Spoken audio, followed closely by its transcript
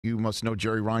You must know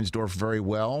Jerry Reinsdorf very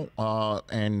well,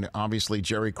 and obviously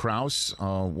Jerry Krause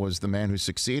was the man who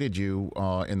succeeded you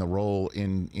in the role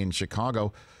in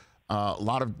Chicago. A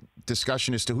lot of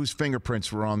discussion as to whose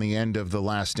fingerprints were on the end of The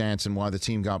Last Dance and why the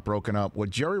team got broken up.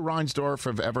 Would Jerry Reinsdorf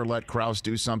have ever let Krause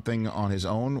do something on his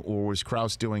own, or was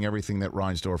Krause doing everything that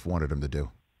Reinsdorf wanted him to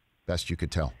do? Best you could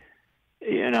tell.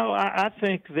 I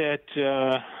think that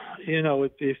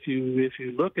if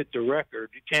you look at the record,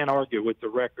 you can't argue with the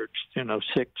records.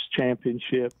 6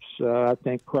 championships. I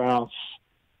think Krause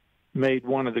made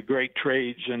one of the great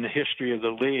trades in the history of the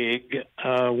league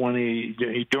when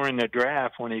he during the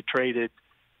draft when he traded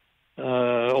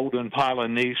Olden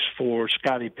Polynice for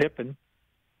Scottie Pippen.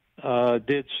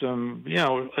 Did some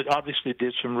obviously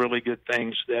did some really good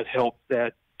things that helped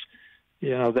that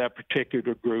that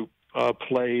particular group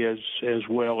play as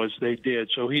well as they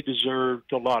did. So he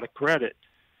deserved a lot of credit.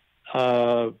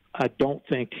 I don't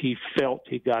think he felt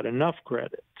he got enough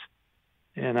credit.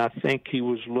 And I think he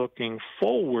was looking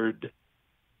forward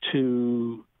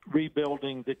to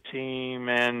rebuilding the team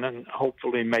and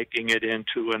hopefully making it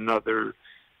into another,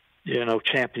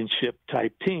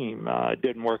 championship-type team. It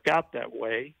didn't work out that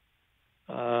way,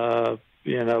 for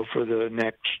the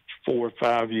next 4 or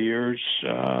 5 years.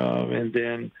 And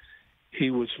then he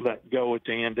was let go at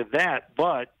the end of that.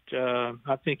 But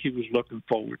I think he was looking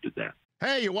forward to that.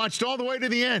 Hey, you watched all the way to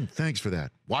the end. Thanks for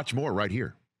that. Watch more right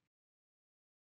here.